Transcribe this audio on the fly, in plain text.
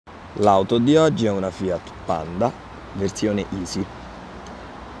L'auto di oggi è una Fiat Panda, versione Easy,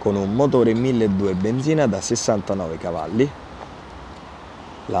 con un motore 1200 benzina da 69 cavalli.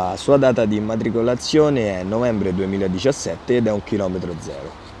 La sua data di immatricolazione è novembre 2017 ed è 1 km 0.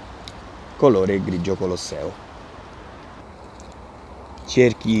 Colore grigio colosseo.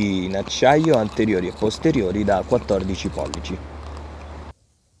 Cerchi in acciaio anteriori e posteriori da 14 pollici.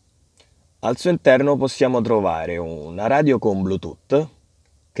 Al suo interno possiamo trovare una radio con Bluetooth,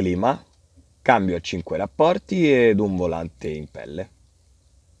 clima, cambio a 5 rapporti ed un volante in pelle.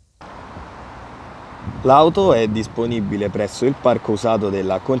 L'auto è disponibile presso il parco usato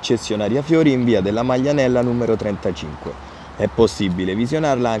della concessionaria Fiori in via della Maglianella numero 35. È possibile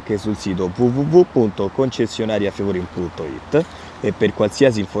visionarla anche sul sito www.concessionariafiori.it e per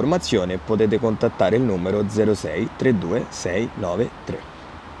qualsiasi informazione potete contattare il numero 06 32 693.